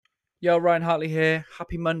Yo, Ryan Hartley here.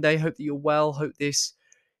 Happy Monday. Hope that you're well. Hope this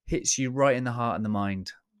hits you right in the heart and the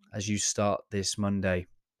mind as you start this Monday.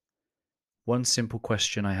 One simple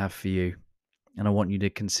question I have for you, and I want you to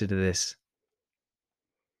consider this.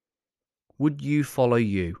 Would you follow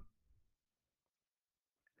you?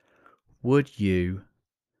 Would you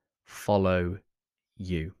follow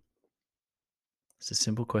you? It's a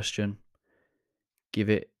simple question. Give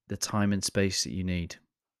it the time and space that you need.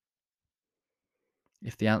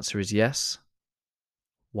 If the answer is yes,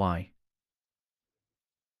 why?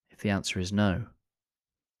 If the answer is no,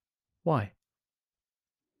 why?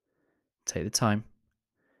 Take the time.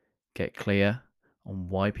 Get clear on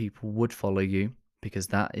why people would follow you because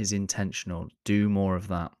that is intentional. Do more of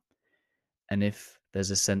that. And if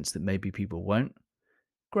there's a sense that maybe people won't,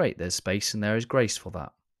 great, there's space and there is grace for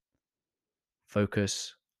that.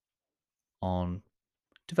 Focus on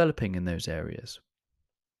developing in those areas.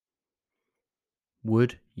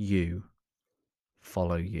 Would you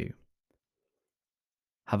follow you?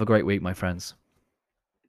 Have a great week, my friends.